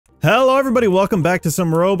Hello everybody, welcome back to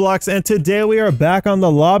some Roblox, and today we are back on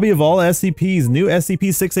the lobby of all SCPs, new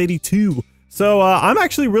SCP-682. So I'm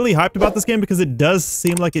actually really hyped about this game because it does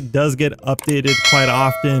seem like it does get updated quite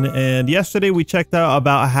often, and yesterday we checked out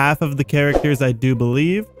about half of the characters, I do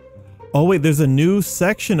believe. Oh wait, there's a new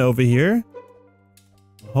section over here.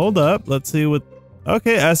 Hold up, let's see what...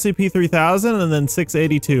 Okay, SCP-3000 and then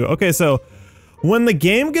 682. Okay, so when the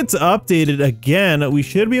game gets updated again, we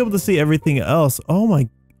should be able to see everything else. Oh my...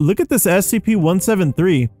 Look at this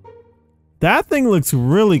SCP-173. That thing looks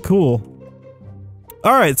really cool.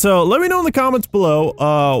 Alright, so let me know in the comments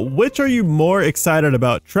below, which are you more excited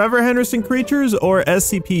about? Trevor Henderson Creatures or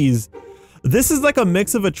SCPs? This is like a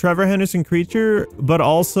mix of a Trevor Henderson Creature, but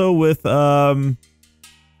also with,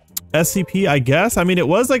 SCP, I guess? I mean, it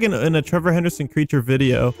was like in a Trevor Henderson Creature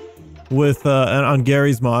video with, on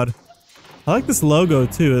Gary's mod. I like this logo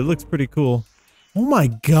too, it looks pretty cool. Oh my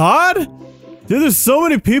god! Dude, there's so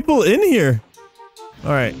many people in here.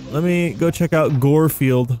 All right, let me go check out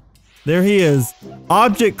Gorefield. There he is.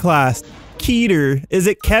 Object class, Keter. Is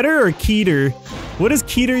it Keter or Keter? What does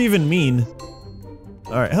Keter even mean?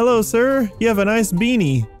 All right, hello, sir. You have a nice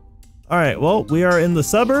beanie. All right, well, we are in the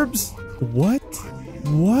suburbs. What?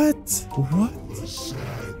 What? What?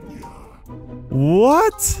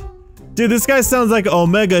 What? Dude, this guy sounds like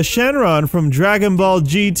Omega Shenron from Dragon Ball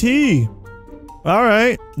GT.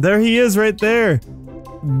 Alright, there he is right there.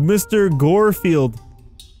 Mr. Gorefield.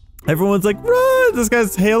 Everyone's like, run! This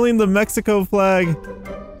guy's hailing the Mexico flag.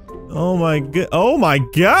 Oh my god. Oh my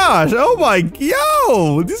gosh! Oh my...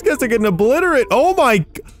 Yo! These guys are getting obliterated. Oh my...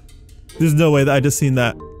 There's no way that I just seen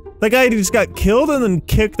that. That guy just got killed and then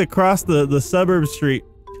kicked across the suburb street.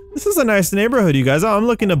 This is a nice neighborhood, you guys. I'm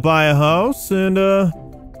looking to buy a house and,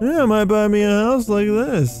 yeah, I might buy me a house like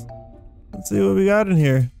this. Let's see what we got in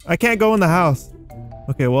here. I can't go in the house.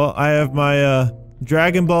 Okay, well, I have my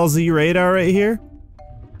Dragon Ball Z radar right here.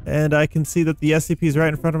 And I can see that the SCP is right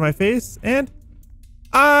in front of my face. And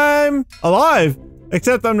I'm alive!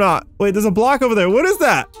 Except I'm not. Wait, there's a block over there. What is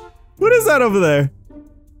that? What is that over there?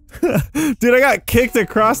 Dude, I got kicked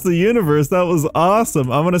across the universe. That was awesome.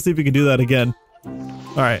 I'm gonna see if we can do that again.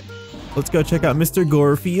 Alright, let's go check out Mr.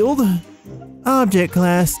 Gorefield. Object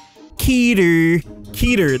class, Keter.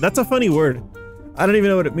 Keter, that's a funny word. I don't even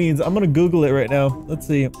know what it means. I'm gonna Google it right now. Let's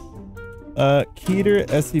see. Keter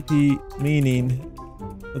SCP meaning.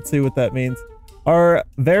 Let's see what that means. Are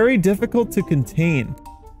very difficult to contain.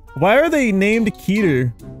 Why are they named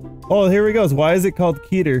Keter? Oh, here we go. Why is it called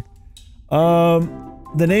Keter?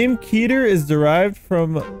 The name Keter is derived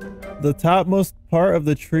from the topmost part of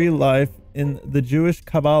the tree life in the Jewish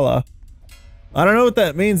Kabbalah. I don't know what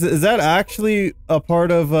that means. Is that actually a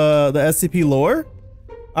part of the SCP lore?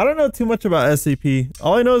 I don't know too much about SCP.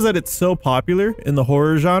 All I know is that it's so popular in the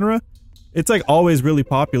horror genre. It's like always really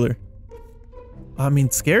popular. I mean,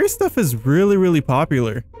 scary stuff is really, really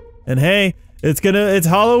popular. And hey, it's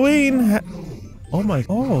Halloween. Oh my,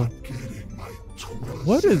 oh.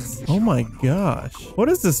 What is, oh my gosh. What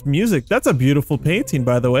is this music? That's a beautiful painting,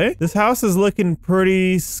 by the way. This house is looking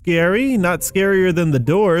pretty scary. Not scarier than the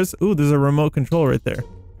doors. Ooh, there's a remote control right there.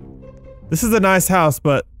 This is a nice house,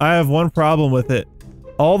 but I have one problem with it.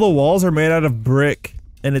 All the walls are made out of brick,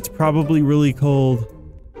 and it's probably really cold.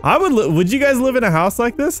 Would you guys live in a house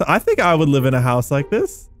like this? I think I would live in a house like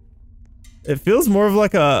this. It feels more of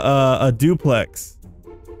like a duplex.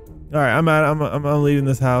 All right, I'm leaving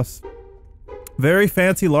this house. Very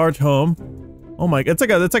fancy large home. Oh my, it's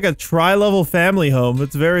like a tri-level family home.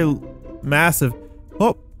 It's very massive.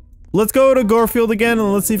 Oh, let's go to Gorefield again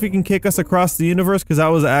and let's see if he can kick us across the universe, because that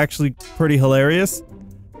was actually pretty hilarious.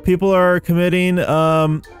 People are committing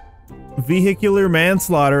vehicular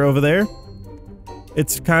manslaughter over there.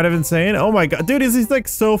 It's kind of insane. Oh my god, dude, he's like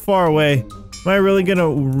so far away. Am I really gonna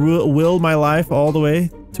will my life all the way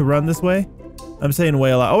to run this way? I'm saying way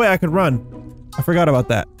a lot. Oh wait, I could run. I forgot about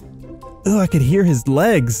that. Oh, I could hear his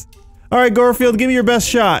legs. All right, Gorefield, give me your best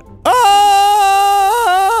shot. Ah!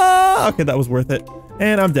 Okay, that was worth it.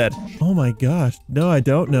 And I'm dead. Oh my gosh. No, I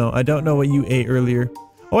don't know. I don't know what you ate earlier.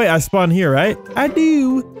 Oh wait, I spawned here, right? I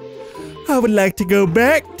do. I would like to go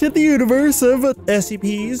back to the universe of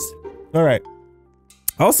SCPs. All right.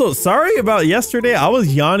 Also, sorry about yesterday. I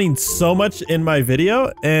was yawning so much in my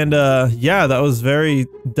video, and yeah, that was very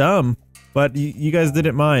dumb, but you guys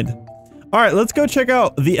didn't mind. All right, let's go check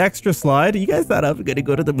out the extra slide. You guys thought I was gonna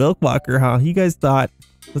go to the milk walker, huh? You guys thought.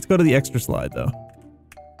 Let's go to the extra slide though.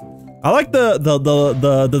 I like the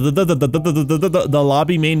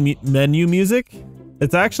lobby main menu music.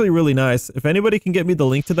 It's actually really nice. If anybody can get me the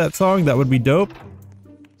link to that song, that would be dope.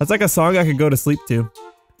 That's like a song I could go to sleep to.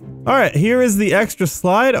 Alright, here is the extra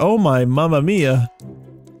slide. Oh my mamma mia.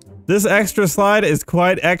 This extra slide is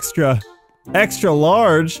quite extra. Extra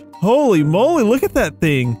large. Holy moly, look at that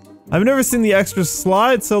thing. I've never seen the extra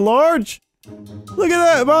slide so large. Look at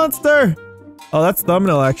that monster. Oh, that's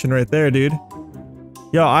thumbnail action right there, dude.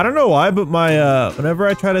 Yo, I don't know why, but my, whenever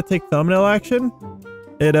I try to take thumbnail action,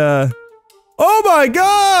 it, oh my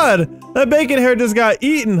god! That bacon hair just got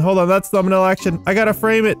eaten. Hold on, that's thumbnail action. I gotta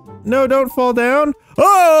frame it. No, don't fall down.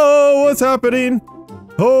 Oh, what's happening?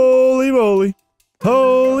 Holy moly.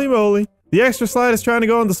 Holy moly. The extra slide is trying to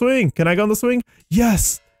go on the swing. Can I go on the swing?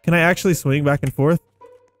 Yes. Can I actually swing back and forth?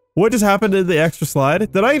 What just happened to the extra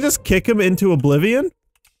slide? Did I just kick him into oblivion?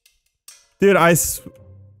 Dude, oh,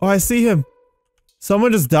 I see him.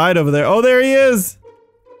 Someone just died over there. Oh, there he is.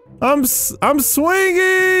 I'm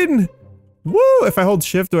swinging. Woo! If I hold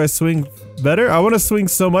shift, do I swing better? I want to swing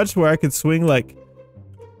so much where I could swing like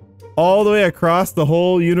all the way across the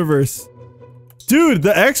whole universe. Dude,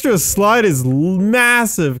 the extra slide is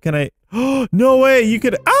massive. Can I? Oh, no way. You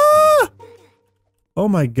could. Ah! Oh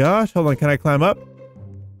my gosh. Hold on. Can I climb up?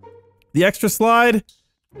 The extra slide.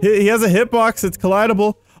 He has a hitbox. It's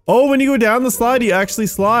collidable. Oh, when you go down the slide, you actually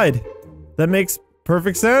slide. That makes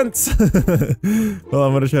perfect sense. Well,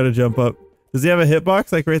 I'm gonna try to jump up. Does he have a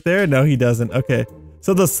hitbox like right there? No, he doesn't. Okay.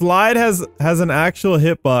 So the slide has an actual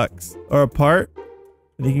hitbox or a part,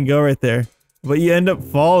 and you can go right there. But you end up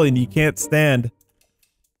falling. You can't stand.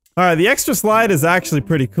 All right, the extra slide is actually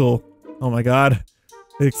pretty cool. Oh my god.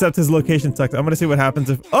 Except his location sucks. I'm gonna see what happens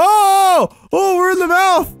if. Oh! Oh, we're in the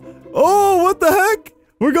mouth. Oh, what the heck?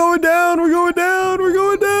 We're going down. We're going down. We're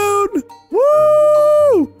going down.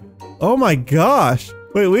 Woo! Oh my gosh.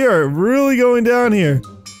 Wait, we are really going down here.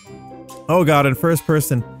 Oh god, in first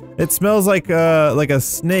person. It smells like a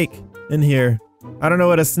snake in here. I don't know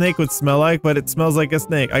what a snake would smell like, but it smells like a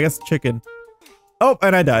snake. I guess chicken. Oh,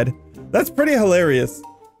 and I died. That's pretty hilarious.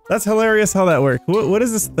 That's hilarious how that worked. What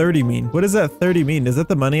does this 30 mean? What does that 30 mean? Is that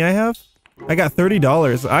the money I have? I got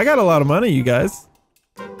 $30. I got a lot of money, you guys.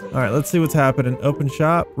 Alright, let's see what's happening. Open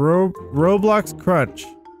shop. Roblox Crunch.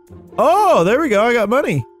 Oh, there we go. I got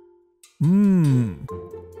money. Mmm.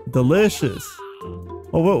 Delicious.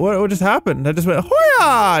 Oh, what just happened? I just went,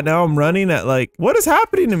 hoya! Now I'm running at like, what is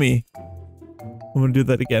happening to me? I'm gonna do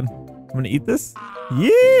that again. I'm gonna eat this.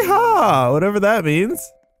 Yeehaw! Whatever that means.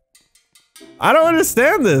 I don't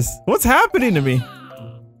understand this. What's happening to me?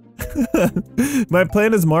 My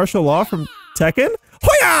plan is martial law from Tekken?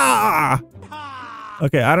 Hoya!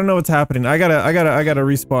 Okay, I don't know what's happening. I gotta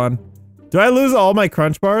respawn. Do I lose all my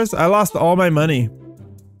crunch bars? I lost all my money.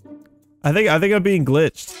 I think I'm being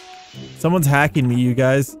glitched. Someone's hacking me, you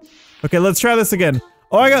guys. Okay, let's try this again.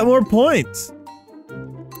 Oh, I got more points.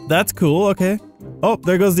 That's cool, okay. Oh,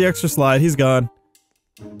 there goes the extra slide. He's gone.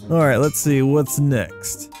 Alright, let's see. What's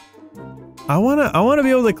next? I wanna be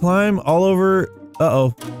able to climb all over.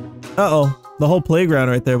 Uh-oh. Uh-oh. The whole playground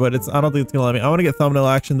right there, but I don't think it's gonna let me. I wanna get thumbnail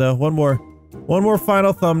action though. One more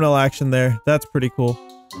final thumbnail action there. That's pretty cool.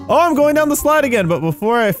 Oh, I'm going down the slide again, but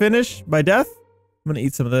before I finish my death, I'm gonna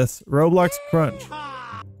eat some of this. Roblox Crunch.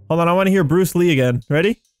 Hold on, I wanna hear Bruce Lee again.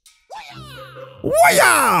 Ready?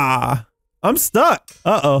 Waya! I'm stuck.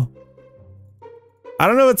 Uh-oh. I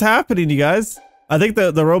don't know what's happening, you guys. I think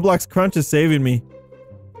the Roblox Crunch is saving me.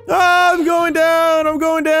 Ah, I'm going down! I'm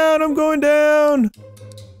going down! I'm going down!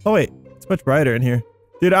 Oh wait, it's much brighter in here.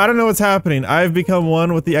 Dude, I don't know what's happening. I've become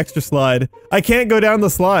one with the extra slide. I can't go down the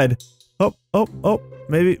slide. Oh.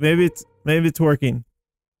 Maybe it's working.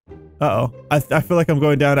 Uh-oh. I feel like I'm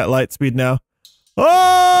going down at light speed now.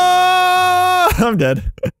 Oh! I'm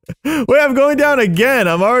dead. Wait, I'm going down again.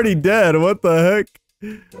 I'm already dead. What the heck?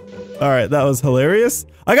 Alright, that was hilarious.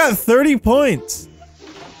 I got 30 points.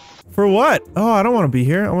 For what? Oh, I don't want to be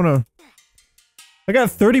here. I got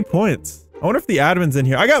 30 points. I wonder if the admin's in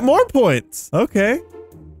here. I got more points. Okay.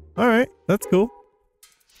 Alright, that's cool.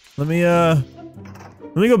 Let me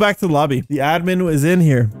go back to the lobby. The admin is in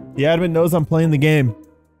here. The admin knows I'm playing the game.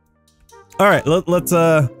 Alright, let's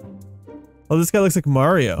oh, this guy looks like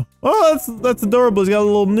Mario. Oh, that's adorable. He's got a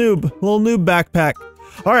little noob backpack.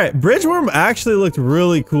 Alright, Bridgeworm actually looked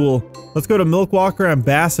really cool. Let's go to Milkwalker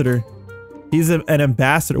Ambassador. He's an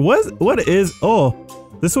ambassador. What is, oh,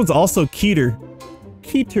 this one's also Keeter.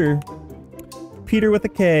 Peter with a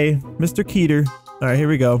K. Mr. Keeter. Alright, here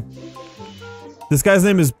we go. This guy's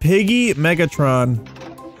name is Piggy Megatron.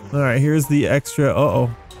 Alright, here's the extra,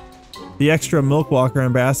 uh-oh. The extra Milkwalker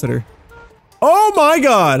Ambassador. Oh my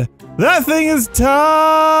god! That thing is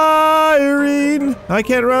tiring! I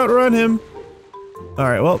can't outrun him.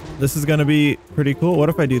 Alright, well, this is gonna be pretty cool. What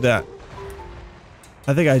if I do that?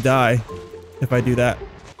 I think I die if I do that.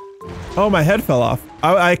 Oh, my head fell off.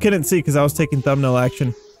 I couldn't see because I was taking thumbnail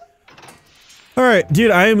action. All right,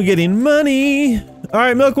 dude, I am getting money. All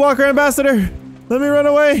right, Milk Walker Ambassador. Let me run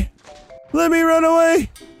away. Let me run away.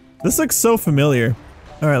 This looks so familiar.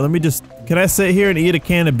 All right, let me just, can I sit here and eat a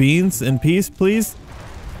can of beans in peace, please?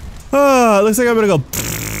 Oh, it looks like I'm gonna go.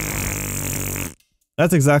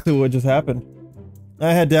 That's exactly what just happened.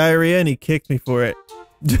 I had diarrhea and he kicked me for it.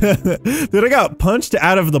 Dude, I got punched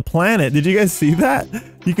out of the planet. Did you guys see that?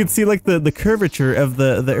 You could see like the curvature of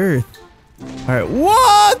the earth. All right,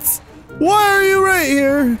 what? Why are you right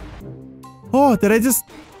here? Oh, did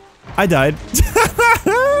I died.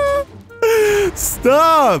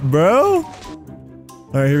 Stop, bro. All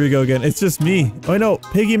right, here we go again. It's just me. Oh no,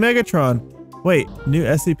 Piggy Megatron. Wait, new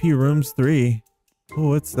SCP rooms 3. Oh,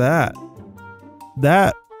 what's that?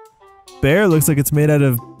 That bear looks like it's made out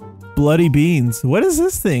of bloody beans. What is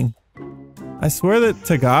this thing? I swear that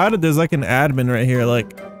to God, there's like an admin right here,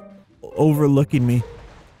 like overlooking me.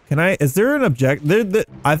 Is there an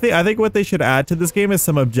I think what they should add to this game is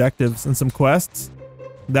some objectives and some quests.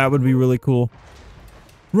 That would be really cool.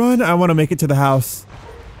 Run, I want to make it to the house.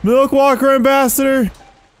 Milk Walker Ambassador,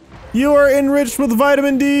 you are enriched with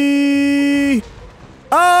vitamin D.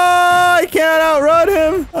 Ah, I can't outrun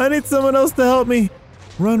him. I need someone else to help me.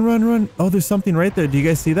 Run, run, run. Oh, there's something right there. Do you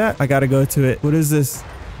guys see that? I gotta go to it. What is this?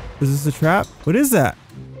 Is this a trap? What is that?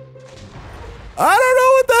 I don't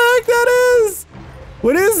know what the heck that is.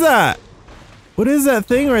 What is that? What is that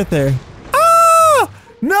thing right there? Ah!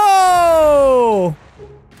 No!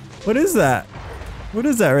 What is that? What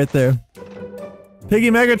is that right there? Piggy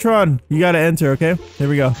Megatron, you gotta enter, okay? Here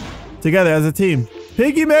we go. Together as a team.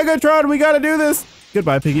 Piggy Megatron, we gotta do this!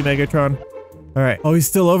 Goodbye, Piggy Megatron. Alright. Oh, he's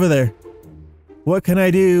still over there. What can I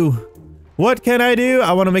do? What can I do?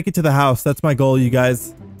 I want to make it to the house. That's my goal, you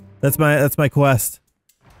guys. That's my quest.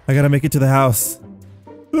 I gotta make it to the house.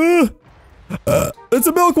 It's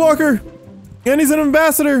a Milk Walker! And he's an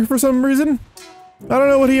ambassador for some reason. I don't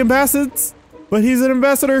know what he ambassadors, but he's an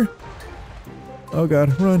ambassador. Oh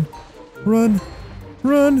god, run. Run.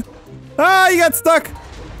 Run. Ah, you got stuck!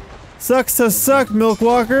 Sucks to suck, Milk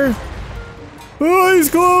Walker. Oh, he's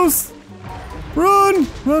close! Run!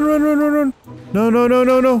 Run, run, run, run, run. No, no, no,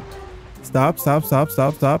 no, no. Stop, stop, stop,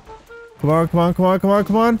 stop, stop. Come on, come on, come on, come on,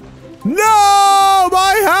 come on. No!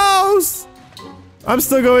 My house! I'm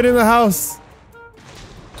still going in the house.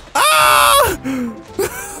 Ah!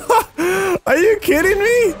 Are you kidding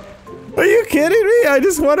me? Are you kidding me? I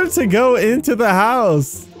just wanted to go into the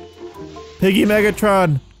house. Piggy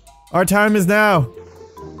Megatron, our time is now.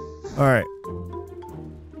 Alright.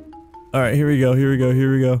 Alright, here we go, here we go,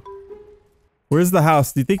 here we go. Where's the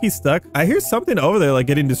house? Do you think he's stuck? I hear something over there like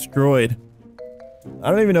getting destroyed. I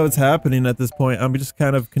don't even know what's happening at this point. I'm just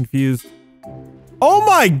kind of confused. Oh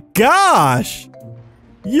my gosh!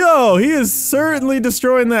 Yo, he is certainly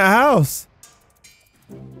destroying that house.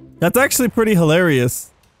 That's actually pretty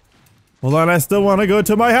hilarious. Hold on, I still want to go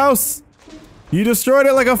to my house. You destroyed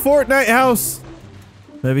it like a Fortnite house.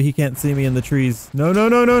 Maybe he can't see me in the trees. No, no,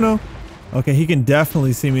 no, no, no. Okay, he can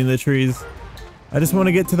definitely see me in the trees. I just want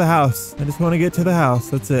to get to the house. I just want to get to the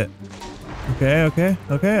house. That's it. Okay, okay,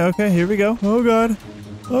 okay, okay. Here we go. Oh god.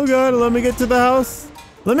 Oh god, let me get to the house.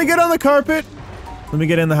 Let me get on the carpet. Let me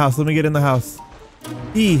get in the house. Let me get in the house.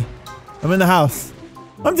 I'm in the house.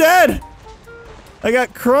 I'm dead. I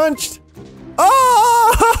got crunched.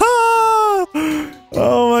 Oh!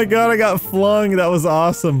 Oh my god, I got flung. That was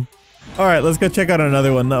awesome. All right, let's go check out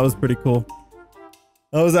another one. That was pretty cool.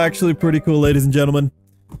 That was actually pretty cool, ladies and gentlemen.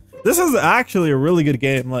 This is actually a really good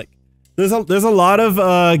game. Like, there's a lot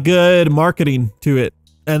of good marketing to it,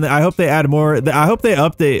 and I hope they add more. I hope they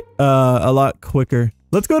update a lot quicker.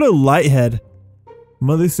 Let's go to Lighthead.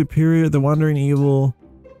 Mother Superior, the Wandering Evil.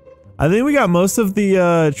 I think we got most of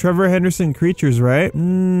the Trevor Henderson creatures, right?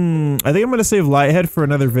 I think I'm gonna save Lighthead for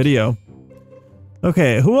another video.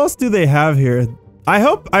 Okay, who else do they have here?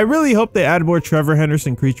 I really hope they add more Trevor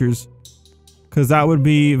Henderson creatures, because that would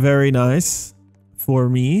be very nice for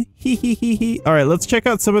me. All right, let's check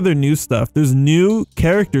out some of their new stuff. There's new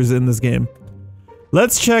characters in this game.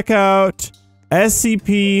 Let's check out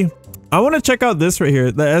SCP. I want to check out this right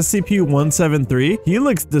here, the SCP-173. He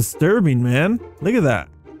looks disturbing, man. Look at that.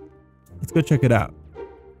 Let's go check it out.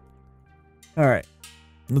 All right,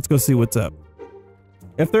 let's go see what's up.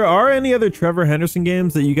 If there are any other Trevor Henderson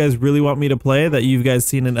games that you guys really want me to play that you've guys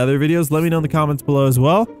seen in other videos, let me know in the comments below as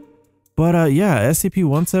well. But yeah,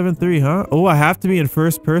 SCP-173, huh? Oh, I have to be in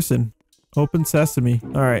first person. Open sesame.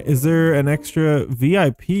 All right, is there an extra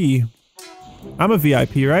VIP? I'm a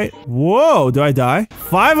VIP, right? Whoa, do I die?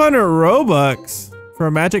 500 Robux for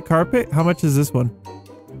a magic carpet? How much is this one?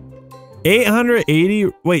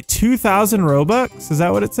 880, wait, 2,000 Robux? Is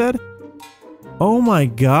that what it said? Oh my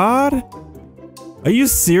god. Are you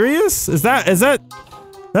serious?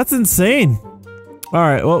 That's insane. All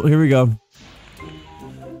right, well, here we go.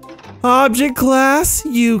 Object class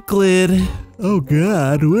Euclid. Oh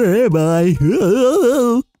God, where am I?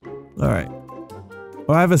 All right.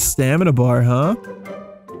 Oh, I have a stamina bar, huh?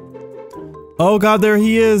 Oh God, there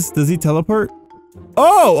he is. Does he teleport?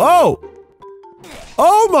 Oh!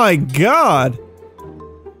 Oh my God!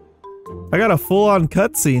 I got a full-on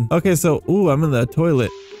cutscene. Okay, so, ooh, I'm in the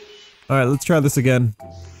toilet. All right, let's try this again.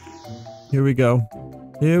 Here we go.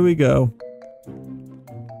 Here we go.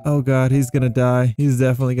 Oh God, he's gonna die. He's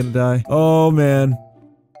definitely gonna die. Oh man.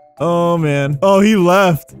 Oh man. Oh, he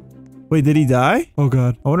left. Wait, did he die? Oh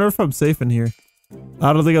God. I wonder if I'm safe in here.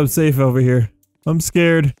 I don't think I'm safe over here. I'm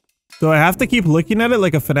scared. Do I have to keep looking at it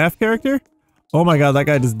like a FNAF character? Oh my God, that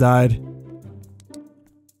guy just died.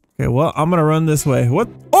 Okay, well, I'm gonna run this way. What?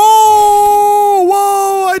 Oh!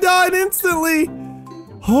 Whoa! I died instantly!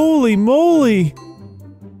 Holy moly!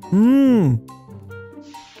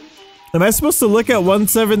 Am I supposed to look at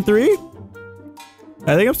 173?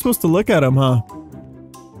 I think I'm supposed to look at him, huh?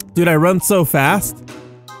 Dude, I run so fast.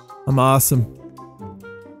 I'm awesome.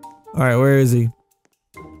 Alright, where is he?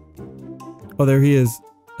 Oh, there he is.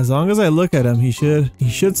 As long as I look at him, he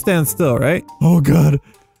should stand still, right? Oh God.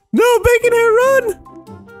 No, Bacon Hair, run!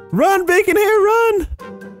 Run, Bacon Hair, run!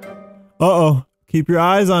 Uh-oh. Keep your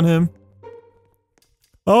eyes on him.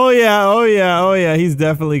 Oh yeah, oh yeah, oh yeah, he's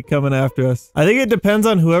definitely coming after us. I think it depends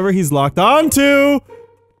on whoever he's locked onto.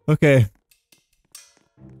 Okay.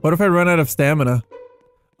 What if I run out of stamina?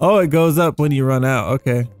 Oh, it goes up when you run out.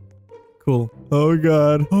 Okay. Cool. Oh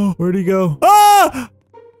God. Oh, where'd he go? Ah!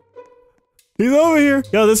 He's over here.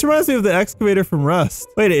 Yo, this reminds me of the excavator from Rust.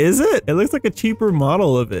 Wait, is it? It looks like a cheaper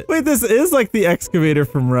model of it. Wait, this is like the excavator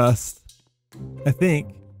from Rust. I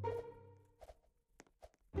think.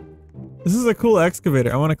 This is a cool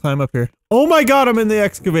excavator. I want to climb up here. Oh my God, I'm in the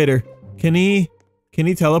excavator. Can he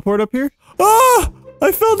teleport up here? Ah!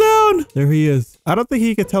 I fell down! There he is. I don't think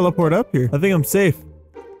he could teleport up here. I think I'm safe.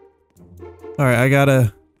 Alright, I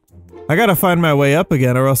gotta find my way up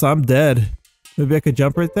again or else I'm dead. Maybe I could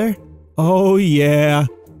jump right there? Oh yeah.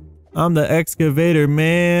 I'm the excavator,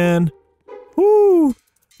 man. Woo!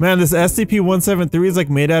 Man, this SCP-173 is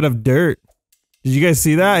like made out of dirt. Did you guys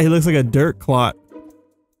see that? He looks like a dirt clot.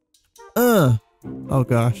 Oh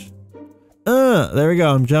gosh. There we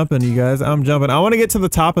go. I'm jumping, you guys. I'm jumping. I want to get to the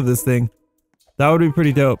top of this thing. That would be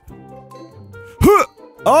pretty dope. Huh!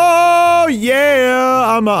 Oh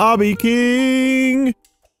yeah! I'm a obby king!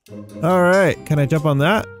 Alright, can I jump on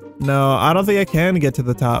that? No, I don't think I can get to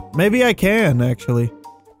the top. Maybe I can, actually.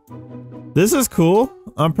 This is cool.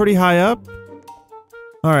 I'm pretty high up.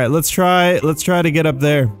 Alright, let's try to get up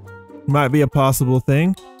there. Might be a possible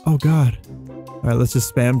thing. Oh God. Alright, let's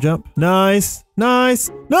just spam jump. Nice! Nice!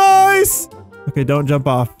 Nice! Okay, don't jump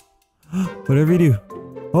off. Whatever you do.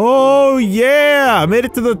 Oh yeah! I made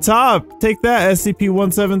it to the top! Take that,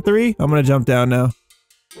 SCP-173. I'm gonna jump down now.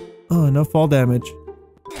 Oh, no fall damage.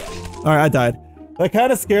 Alright, I died. That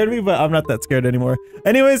kind of scared me, but I'm not that scared anymore.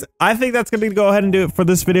 Anyways, I think that's gonna go ahead and do it for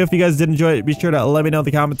this video. If you guys did enjoy it, be sure to let me know in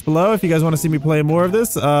the comments below. If you guys want to see me play more of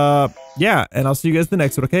this, yeah, and I'll see you guys in the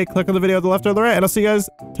next one, okay? Click on the video on the left or the right, and I'll see you guys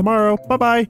tomorrow. Bye-bye!